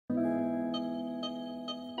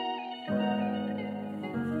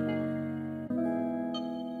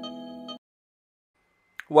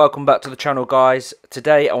Welcome back to the channel, guys.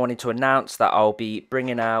 Today I wanted to announce that I'll be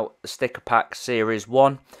bringing out the sticker pack series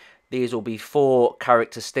 1. These will be 4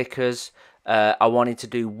 character stickers. I wanted to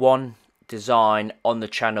do one design on the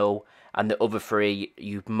channel, and the other 3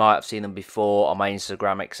 you might have seen them before on my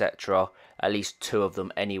Instagram, etc. At least 2 of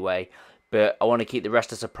them anyway. But I want to keep the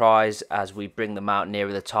rest a surprise as we bring them out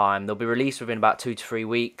nearer the time. They'll be released within about 2 to 3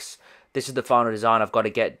 weeks. This is the final design I've got to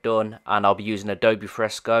get done, and I'll be using Adobe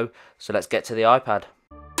Fresco. So let's get to the iPad.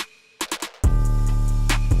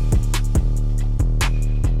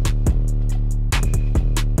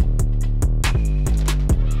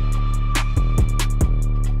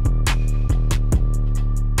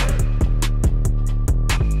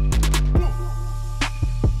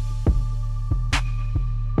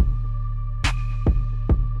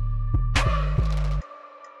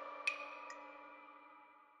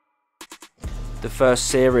 The first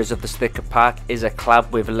series of the sticker pack is a collab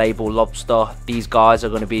with Label Lobster. These guys are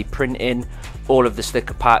going to be printing all of the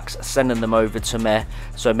sticker packs, sending them over to me,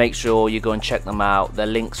 so make sure you go and check them out. Their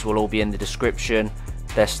links will all be in the description.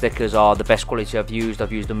 Their stickers are the best quality I've used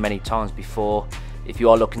them many times before. If you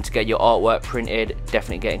are looking to get your artwork printed,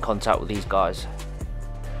 definitely get in contact with these guys.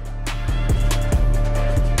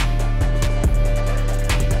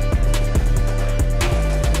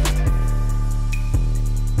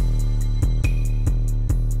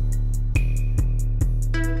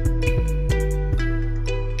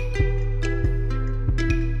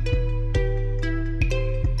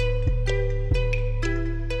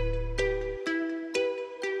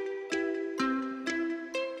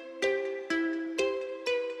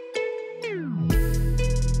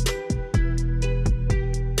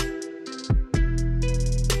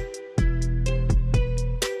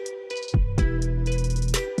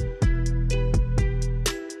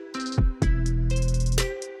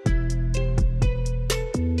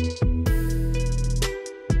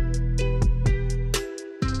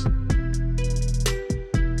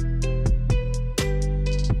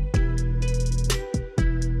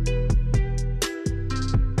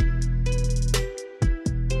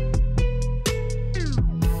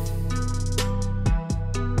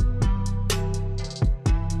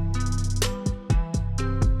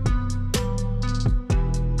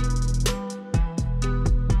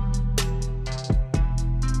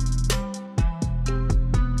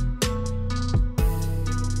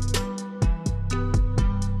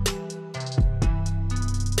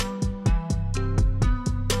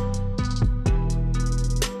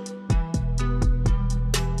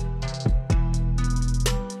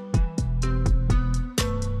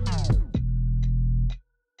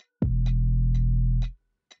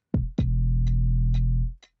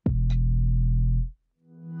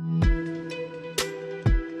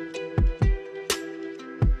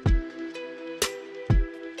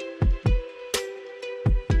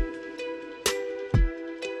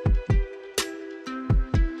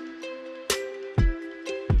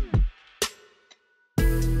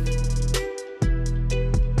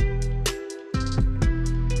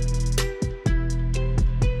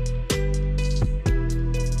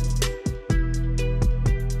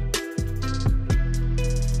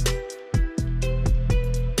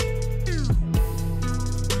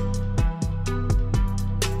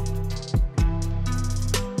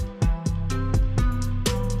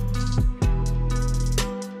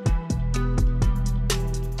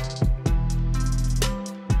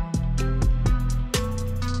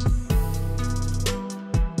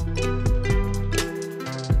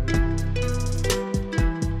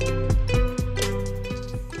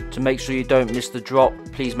 To make sure you don't miss the drop,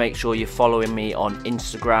 please make sure you're following me on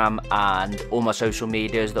Instagram and all my social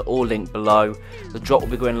medias. They're all linked below. The drop will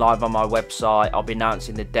be going live on my website. I'll be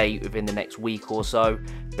announcing the date within the next week or so,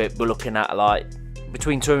 but we're looking at like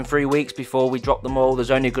between 2 and 3 weeks before we drop them all.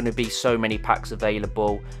 There's only going to be so many packs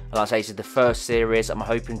available, and like I say, this is the first series. I'm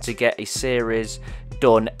hoping to get a series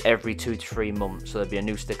done every 2 to 3 months, so there'll be a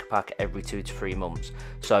new sticker pack every 2 to 3 months.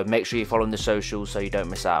 So make sure you're following the socials so you don't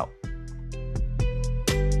miss out.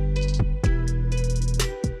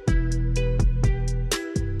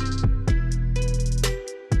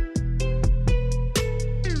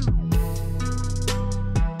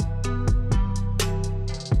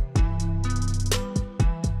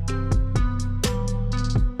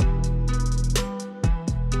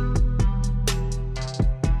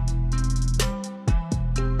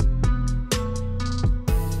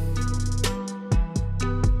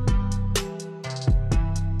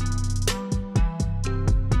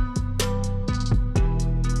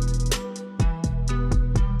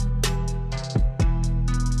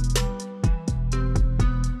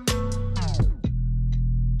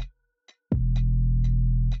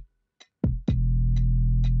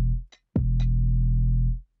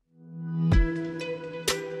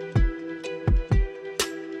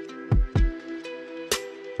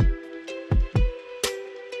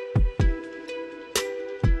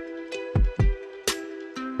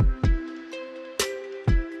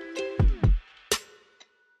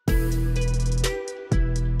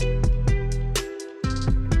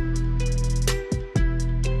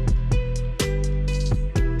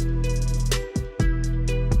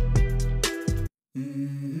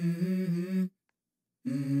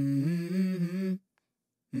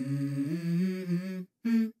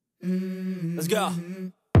 Let's go.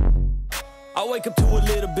 I wake up to a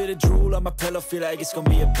little bit of drool on my pillow, feel like it's gonna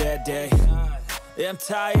be a bad day. Yeah, I'm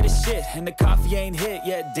tired of shit, and the coffee ain't hit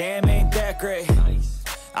yet, damn, ain't that great.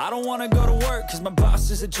 I don't wanna go to work, cause my boss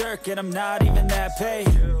is a jerk, and I'm not even that paid.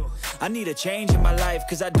 I need a change in my life,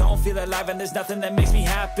 cause I don't feel alive, and there's nothing that makes me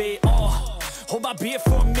happy. Hold my beer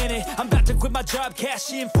for a minute, I'm about to quit my job,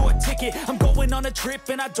 cash in for a ticket. I'm going on a trip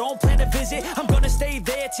and I don't plan to visit. I'm gonna stay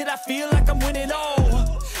there till I feel like I'm winning,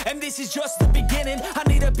 and this is just the beginning. I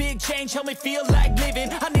need a big change, help me feel like living.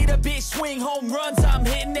 I need a big swing, home runs I'm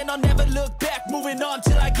hitting, and I'll never look back, moving on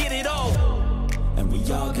till I get it all. And we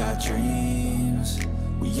all got dreams,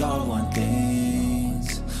 we all want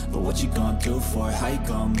things, but what you gonna do for it? How you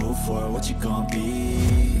gonna move for it? What you gonna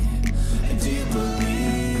be? And do you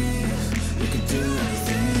believe you can do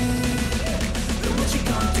anything? But what you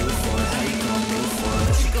gonna do for it? How you gonna move for it?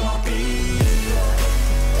 What you gonna be?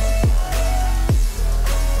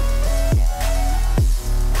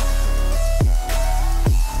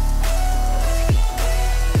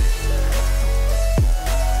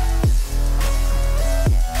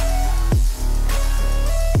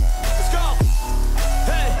 Let's go!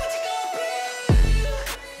 Hey!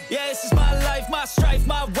 Yeah, this is my life, my strife,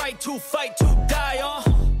 my right to fight, to die on.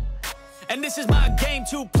 And this is my game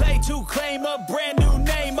to play, to claim a brand new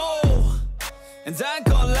name, And I ain't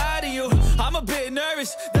gonna lie to you, I'm a bit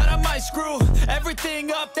nervous that I might screw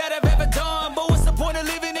everything up that I've ever done. But what's the point of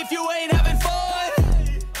living if you ain't having fun?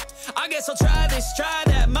 I guess I'll try this, try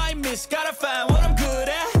that, might miss, gotta find what I'm good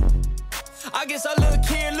at. I guess I look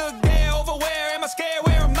here, look there, over where am I scared,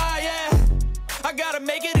 where am I at? I gotta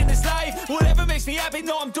make it in this life, whatever makes me happy,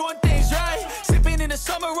 know I'm doing things right. Sipping in the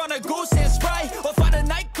summer on a goose and Sprite, or find a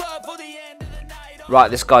nightclub for the end of the night. Right,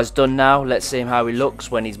 this guy's done now. Let's see how he looks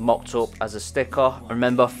when he's mocked up as a sticker.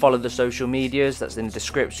 Remember, follow the social medias, that's in the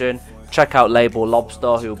description. Check out Label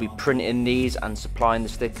Lobster, who will be printing these and supplying the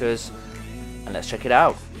stickers. And let's check it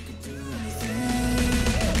out. What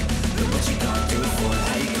you gonna do for it?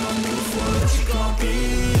 How you gonna move for it? What you gonna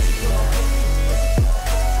be?